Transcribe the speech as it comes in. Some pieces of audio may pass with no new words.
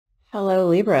Hello,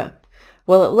 Libra.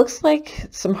 Well, it looks like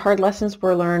some hard lessons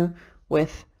were learned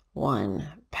with one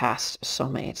past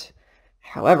soulmate.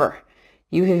 However,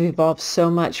 you have evolved so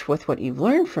much with what you've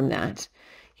learned from that,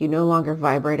 you no longer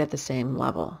vibrate at the same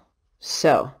level.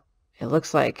 So it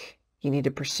looks like you need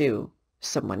to pursue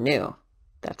someone new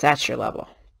that's at your level.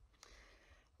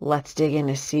 Let's dig in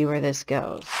to see where this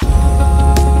goes.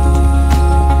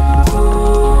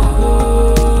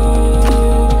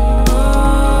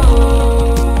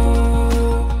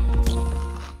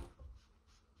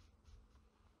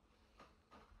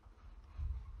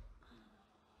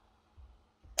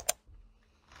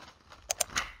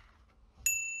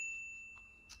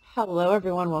 Hello,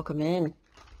 everyone. Welcome in.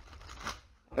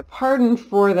 Pardon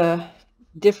for the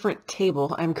different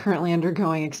table. I'm currently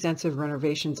undergoing extensive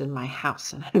renovations in my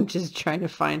house, and I'm just trying to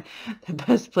find the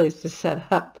best place to set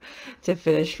up to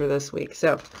finish for this week.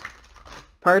 So,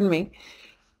 pardon me.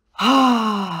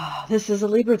 This is a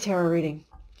Libra Tarot reading.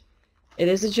 It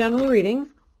is a general reading,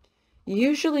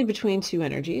 usually between two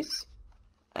energies.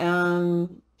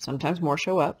 Sometimes more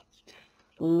show up.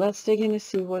 Let's dig in to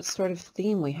see what sort of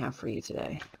theme we have for you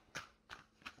today.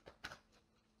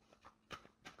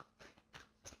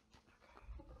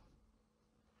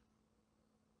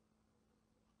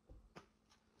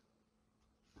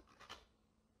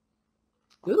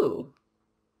 Ooh.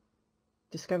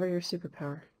 Discover your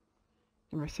superpower.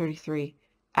 Number 33.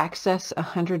 Access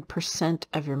 100%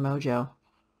 of your mojo.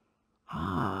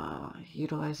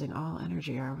 Utilizing all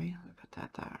energy, are we? Let me put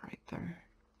that right there.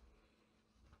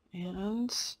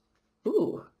 And,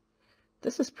 ooh,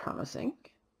 this is promising.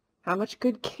 How much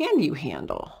good can you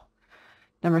handle?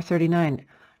 Number 39.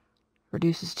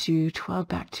 Reduces to 12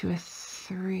 back to a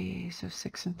 3, so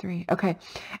 6 and 3. Okay,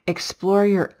 explore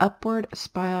your upward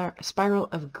spiral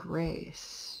of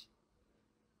grace.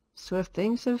 So if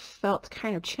things have felt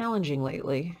kind of challenging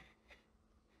lately,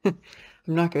 I'm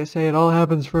not going to say it all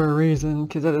happens for a reason,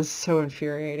 because that is so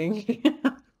infuriating.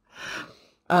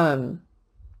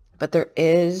 But there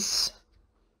is,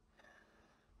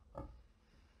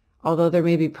 although there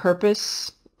may be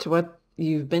purpose to what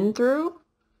you've been through,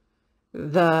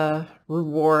 the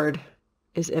reward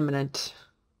is imminent.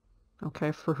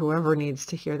 Okay, for whoever needs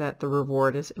to hear that, the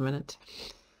reward is imminent.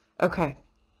 Okay,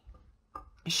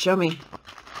 show me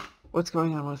what's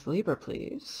going on with Libra,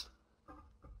 please.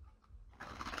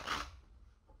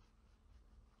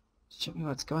 Show me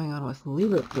what's going on with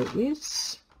Libra,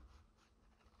 please.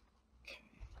 Okay.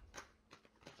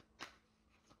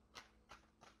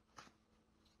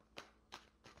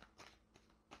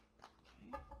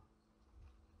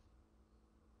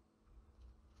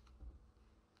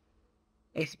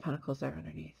 Ace of Pentacles there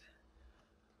underneath.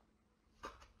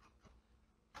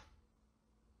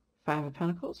 5 of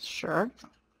Pentacles, sure.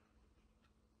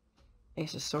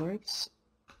 Ace of Swords.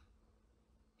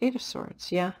 8 of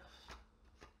Swords, yeah.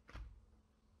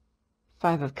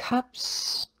 5 of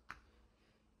Cups.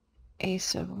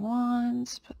 Ace of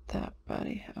Wands. Put that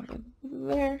buddy over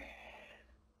there.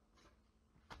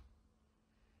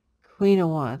 Queen of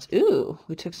Wands. Ooh,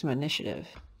 we took some initiative.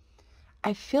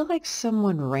 I feel like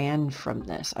someone ran from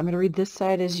this. I'm going to read this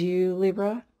side as you,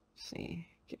 Libra. Let's see,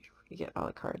 you get all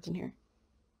the cards in here.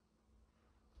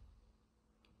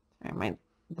 All right, my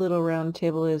little round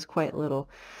table is quite little.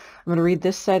 I'm going to read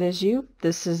this side as you.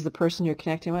 This is the person you're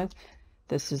connecting with.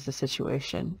 This is the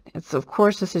situation. It's, of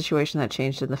course, the situation that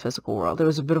changed in the physical world. It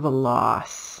was a bit of a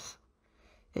loss.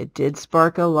 It did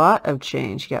spark a lot of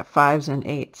change. You got 5s and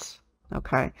 8s.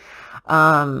 Okay.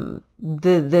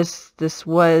 This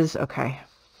was, okay,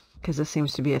 because this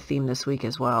seems to be a theme this week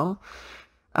as well.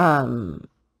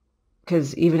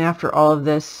 Because even after all of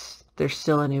this, there's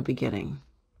still a new beginning,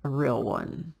 a real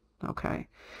one. Okay.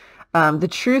 The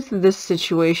truth of this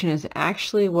situation is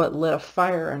actually what lit a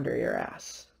fire under your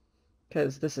ass,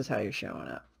 because this is how you're showing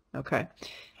up. Okay.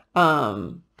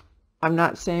 I'm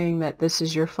not saying that this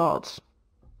is your fault.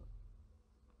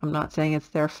 I'm not saying it's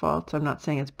their fault. I'm not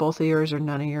saying it's both of yours or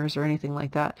none of yours or anything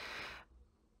like that.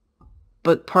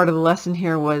 But part of the lesson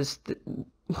here was,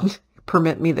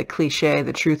 permit me the cliche,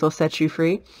 the truth will set you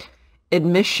free.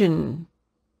 Admission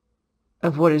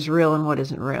of what is real and what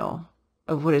isn't real,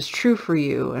 of what is true for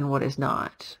you and what is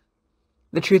not.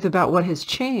 The truth about what has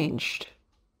changed.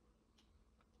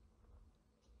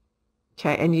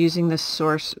 Okay, and using this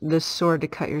sword to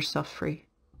cut yourself free.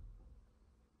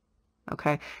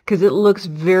 Okay, because it looks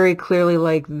very clearly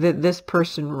like this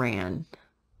person ran.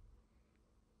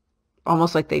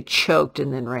 Almost like they choked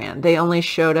and then ran. They only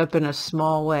showed up in a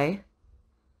small way.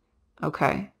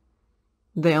 Okay.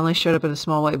 They only showed up in a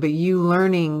small way. But you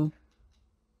learning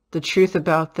the truth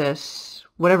about this,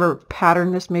 whatever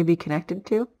pattern this may be connected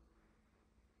to,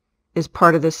 is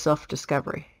part of this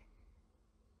self-discovery.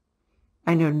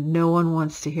 I know no one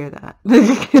wants to hear that.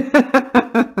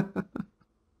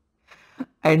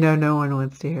 I know no one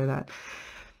wants to hear that.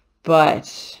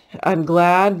 But I'm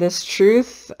glad this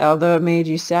truth, although it made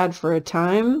you sad for a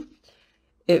time,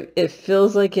 it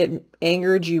feels like it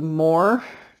angered you more,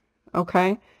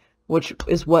 okay? Which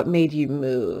is what made you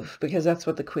move, because that's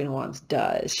what the Queen of Wands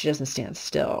does. She doesn't stand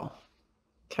still.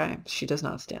 Okay, she does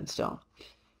not stand still.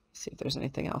 Let's see if there's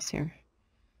anything else here.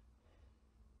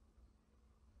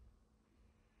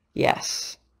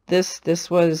 Yes,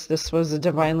 this was a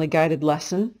divinely guided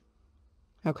lesson.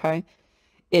 Okay,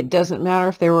 it doesn't matter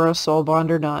if they were a soul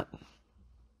bond or not.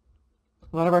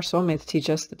 A lot of our soulmates teach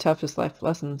us the toughest life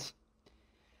lessons.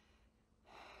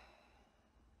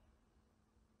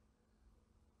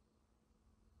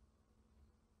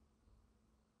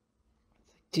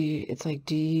 Do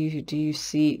you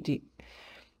see,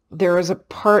 there is a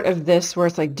part of this where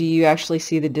it's like, do you actually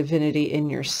see the divinity in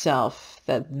yourself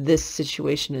that this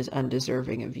situation is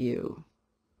undeserving of you?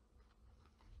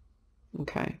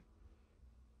 Okay.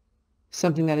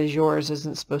 Something that is yours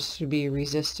isn't supposed to be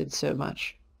resisted so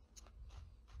much.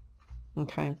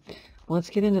 Okay. Let's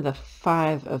get into the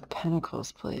Five of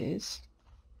Pentacles, please.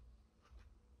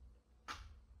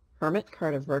 Hermit,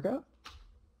 card of Virgo.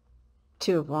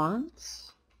 Two of Wands.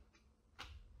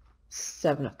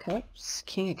 Seven of Cups,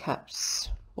 King of Cups,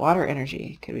 water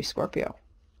energy, could be Scorpio.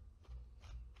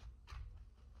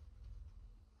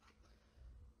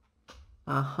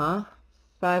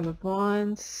 Five of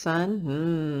Wands,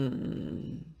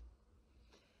 Sun.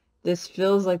 This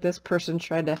feels like this person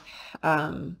tried to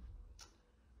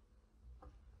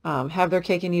have their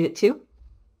cake and eat it too.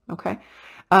 Okay.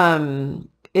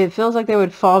 It feels like they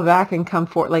would fall back and come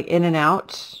forth, like in and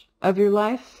out of your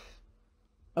life.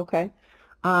 Okay.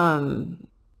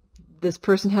 This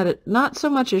person had it not so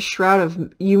much a shroud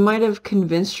of, you might have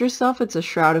convinced yourself it's a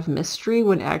shroud of mystery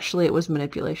when actually it was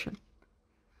manipulation.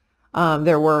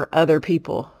 There were other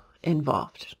people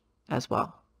involved as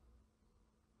well.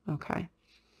 Okay.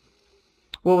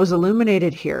 What was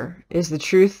illuminated here is the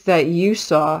truth that you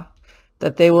saw,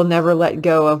 that they will never let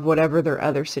go of whatever their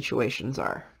other situations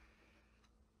are.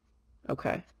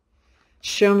 Okay.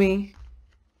 Show me.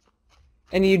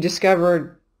 And you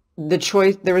discovered the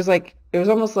choice. There was like, it was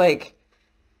almost like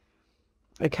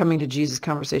a coming to Jesus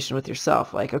conversation with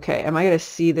yourself. Like, okay, am I going to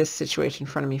see this situation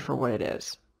in front of me for what it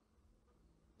is?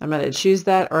 I'm going to choose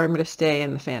that, or I'm going to stay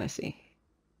in the fantasy.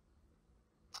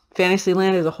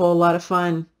 Fantasyland is a whole lot of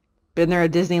fun. Been there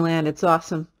at Disneyland. It's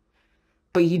awesome.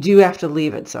 But you do have to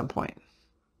leave at some point.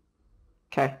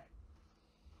 Okay.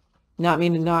 Not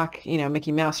mean to knock,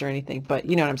 Mickey Mouse or anything, but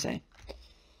you know what I'm saying.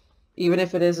 Even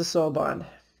if it is a soul bond.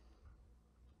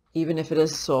 Even if it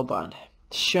is a soul bond.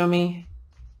 Show me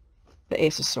the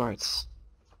Ace of Swords.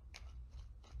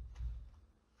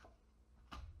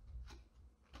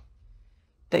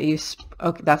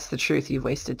 Okay, that's the truth. You've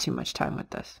wasted too much time with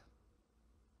this.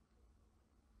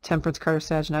 Temperance card of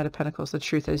Sag, Knight of Pentacles. The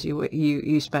truth is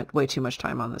you spent way too much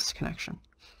time on this connection.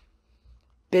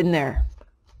 Been there.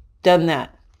 Done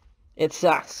that. It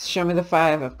sucks. Show me the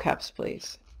Five of Cups,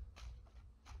 please.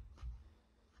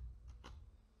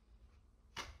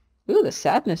 Ooh, the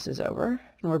sadness is over.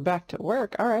 And we're back to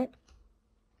work. All right.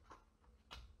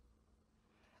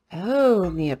 Oh,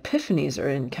 and the epiphanies are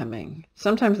incoming.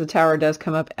 Sometimes the Tower does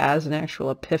come up as an actual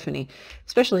epiphany,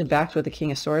 especially backed with the King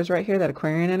of Swords right here, that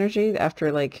Aquarian energy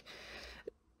after like,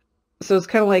 so it's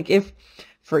kind of like if,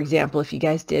 for example, if you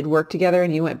guys did work together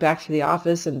and you went back to the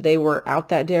office and they were out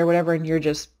that day or whatever, and you're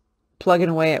just plugging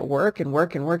away at work and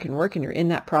work and work and work, and you're in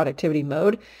that productivity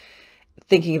mode,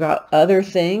 thinking about other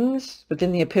things, but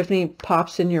then the epiphany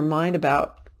pops in your mind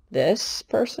about this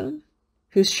person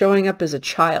who's showing up as a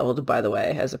child, by the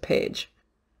way, as a page.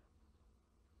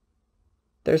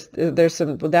 There's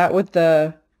some, that with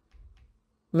the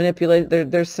manipulate,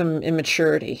 there's some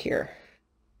immaturity here.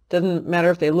 Doesn't matter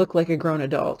if they look like a grown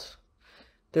adult.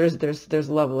 There's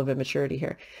a level of immaturity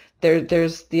here.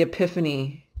 There's the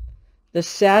epiphany, the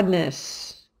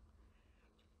sadness.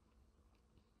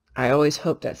 I always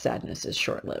hope that sadness is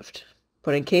short-lived,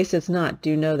 but in case it's not,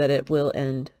 do know that it will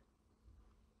end.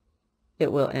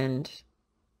 It will end,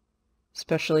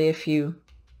 especially if you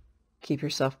keep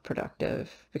yourself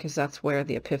productive, because that's where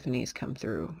the epiphanies come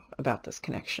through about this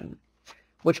connection,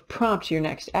 which prompt your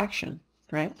next action,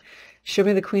 right? Show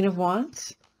me the Queen of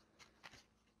Wands.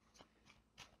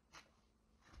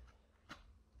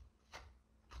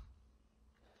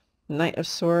 Knight of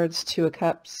Swords, Two of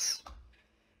Cups.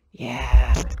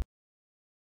 Yeah.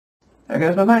 There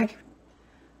goes my mic.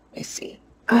 Let me see.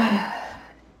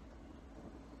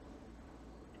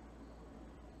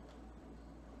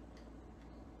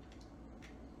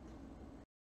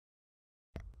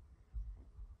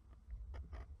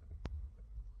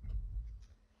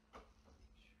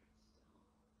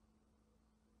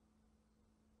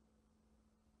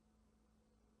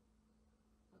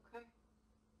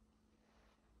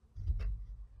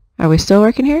 Are we still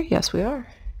working here? Yes, we are.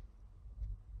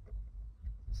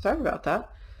 Sorry about that.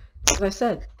 As I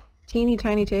said, teeny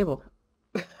tiny table.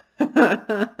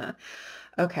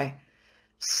 Okay,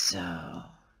 so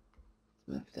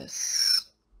move this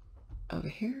over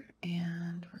here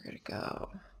and we're going to go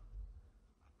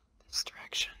this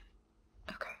direction.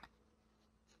 Okay.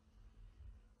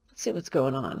 Let's see what's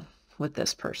going on with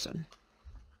this person.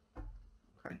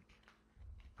 Okay.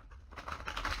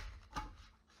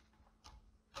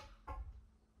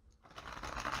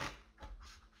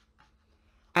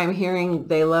 I'm hearing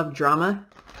they love drama.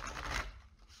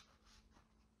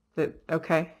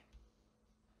 Okay.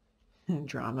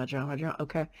 Drama.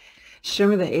 Okay. Show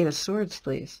me the Eight of Swords,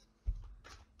 please.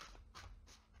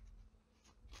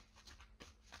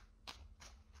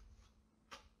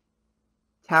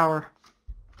 Tower.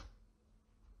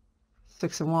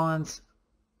 Six of Wands.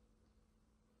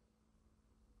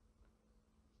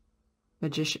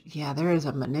 Magician. Yeah, there is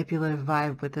a manipulative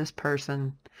vibe with this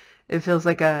person. It feels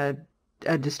like a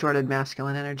distorted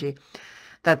masculine energy.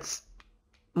 That's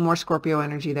more Scorpio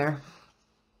energy there.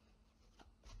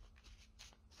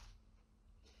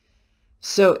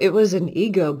 So it was an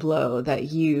ego blow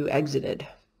that you exited.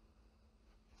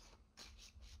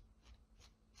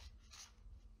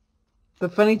 The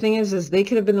funny thing is they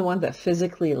could have been the one that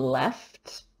physically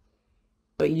left,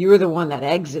 but you were the one that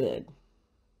exited.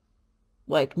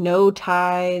 Like no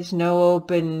ties, no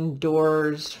open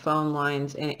doors, phone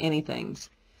lines, anything.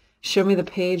 Show me the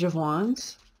Page of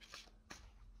Wands.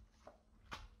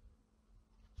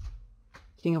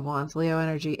 King of Wands, Leo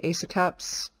energy, Ace of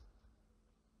Cups.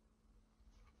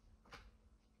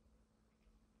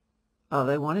 Oh,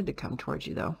 they wanted to come towards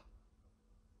you, though.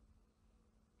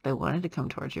 They wanted to come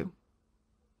towards you.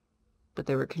 But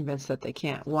they were convinced that they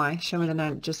can't. Why? Show me the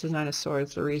Nine of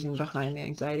Swords, the reason behind the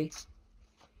anxiety.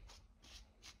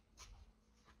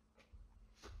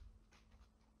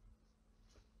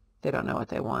 They don't know what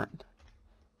they want.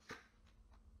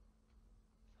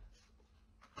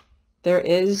 There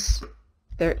is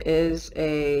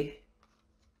a...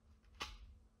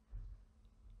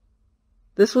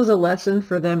 This was a lesson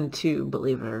for them too,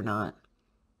 believe it or not.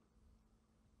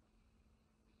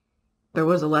 There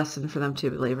was a lesson for them too,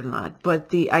 believe it or not. But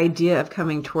the idea of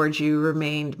coming towards you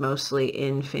remained mostly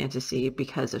in fantasy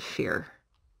because of fear.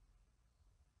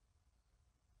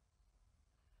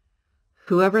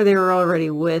 Whoever they were already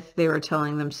with, they were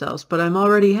telling themselves, but I'm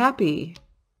already happy.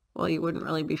 Well, you wouldn't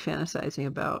really be fantasizing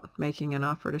about making an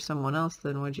offer to someone else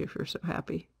then, would you, if you're so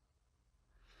happy?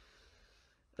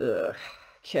 Ugh.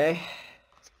 Okay.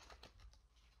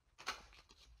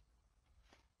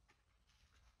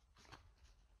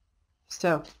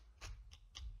 So,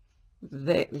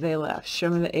 they left. Show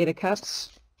me the Eight of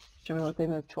Cups. Show me what they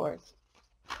moved towards.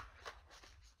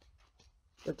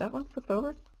 Did that one flip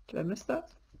over? Did I miss that?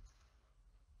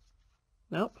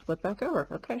 Nope, flip back over.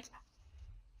 Okay.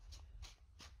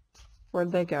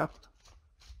 Where'd they go?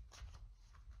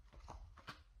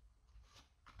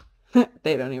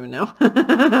 They don't even know.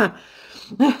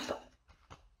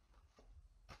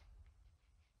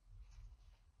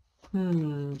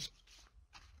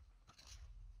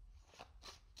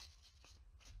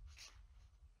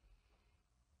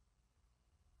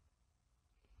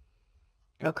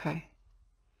 Okay.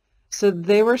 So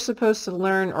they were supposed to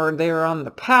learn, or they were on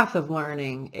the path of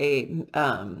learning, a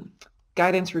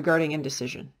guidance regarding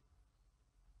indecision.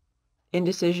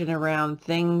 Indecision around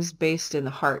things based in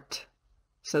the heart.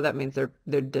 So that means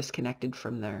they're disconnected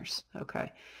from theirs.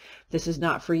 Okay. This is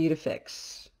not for you to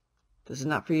fix. This is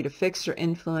not for you to fix or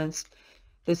influence.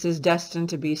 This is destined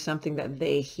to be something that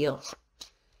they heal.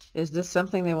 Is this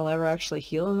something they will ever actually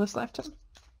heal in this lifetime?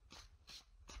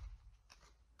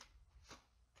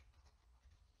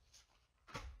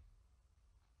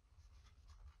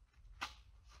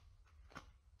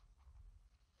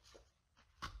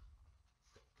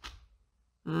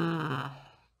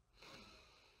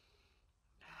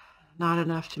 Not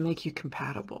enough to make you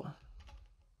compatible,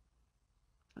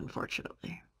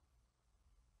 unfortunately.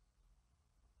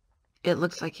 It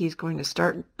looks like he's going to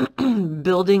start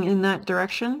building in that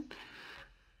direction,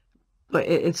 but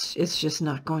it's just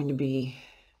not going to be.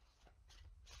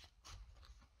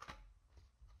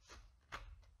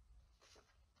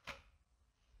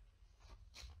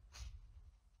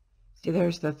 See,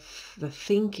 there's the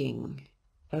thinking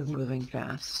of moving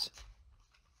fast.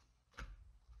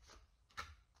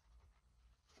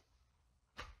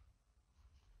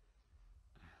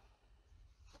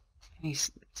 And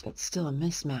it's still a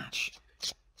mismatch.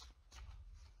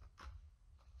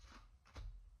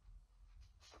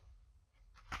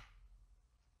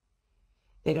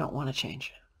 They don't want to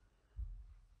change.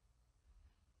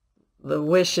 The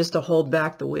wish is to hold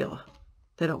back the wheel.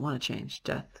 They don't want to change.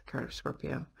 Death, card of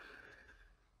Scorpio.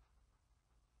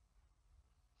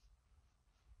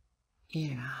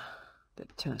 Yeah, the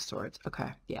Ten of Swords.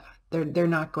 Okay, yeah. They're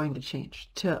not going to change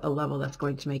to a level that's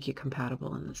going to make you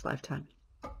compatible in this lifetime.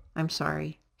 I'm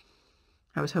sorry.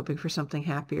 I was hoping for something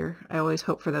happier. I always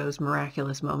hope for those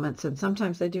miraculous moments, and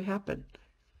sometimes they do happen.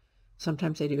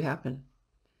 Sometimes they do happen.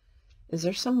 Is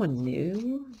there someone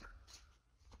new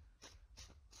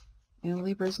in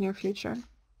Libra's near future?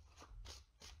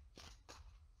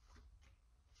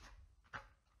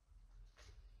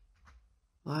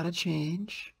 A lot of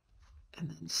change. And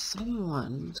then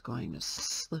someone's going to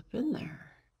slip in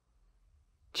there.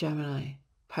 Gemini,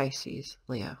 Pisces,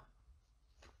 Leo.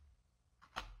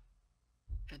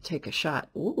 And take a shot.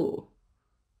 Ooh.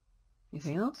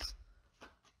 Anything else?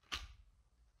 It's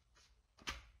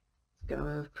going to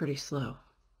move pretty slow.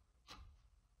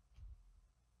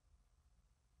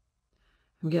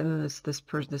 I'm getting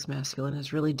this masculine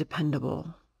is really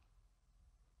dependable,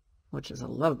 which is a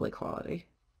lovely quality.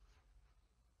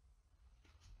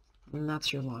 And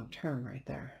that's your long term right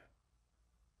there.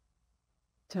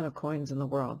 10 of coins in the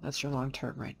world. That's your long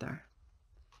term right there.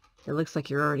 It looks like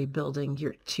you're already building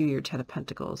your 10 of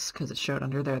pentacles because it showed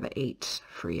under there the 8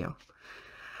 for you.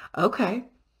 Okay.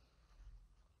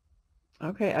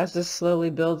 Okay, as this slowly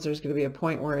builds, there's going to be a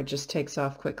point where it just takes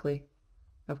off quickly,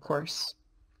 of course,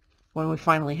 when we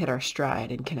finally hit our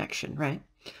stride in connection, right?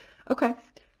 Okay,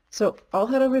 so I'll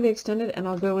head over the extended and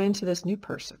I'll go into this new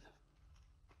person.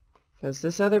 Because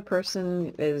this other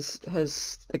person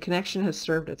the connection has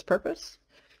served its purpose.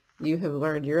 You have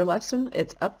learned your lesson.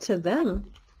 It's up to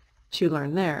them to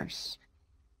learn theirs,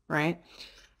 right?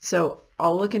 So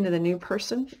I'll look into the new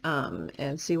person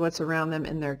and see what's around them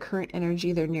in their current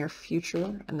energy, their near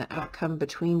future, and the outcome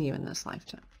between you in this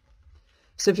lifetime.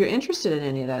 So if you're interested in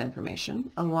any of that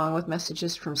information, along with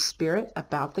messages from Spirit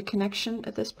about the connection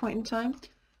at this point in time,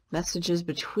 messages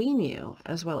between you,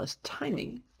 as well as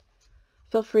timing,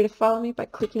 feel free to follow me by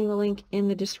clicking the link in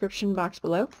the description box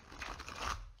below,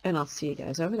 and I'll see you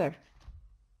guys over there.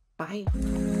 Bye.